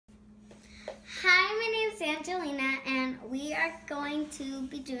is Angelina, and we are going to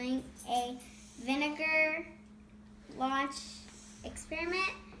be doing a vinegar launch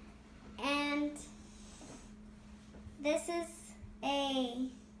experiment. And this is a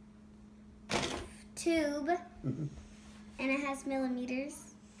tube, and it has milliliters.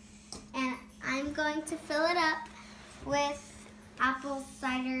 And I'm going to fill it up with apple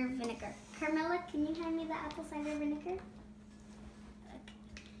cider vinegar. Carmela, can you hand me the apple cider vinegar?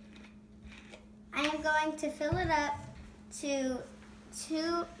 I am going to fill it up to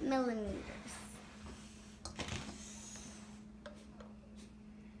 2 milliliters.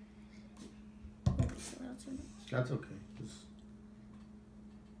 It's a little too much. That's okay.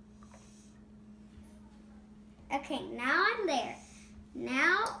 Okay, now I'm there.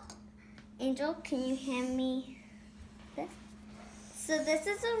 Now, Angel, can you hand me this? So this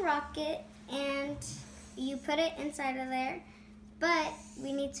is a rocket, and you put it inside of there. But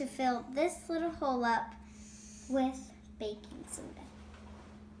we need to fill this little hole up with baking soda.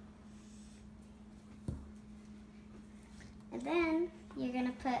 And then you're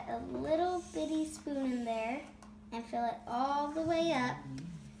gonna put a little bitty spoon in there and fill it all the way up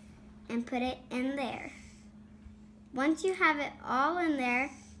and put it in there. Once you have it all in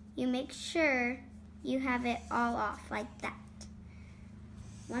there, you make sure you have it all off like that.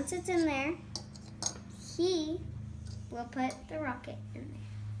 Once it's in there, we'll put the rocket in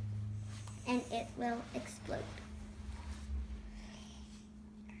there, and it will explode.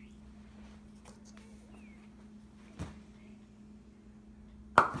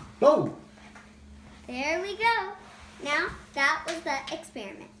 Oh! There we go. Now, that was the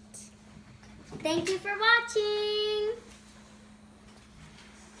experiment. Thank you for watching.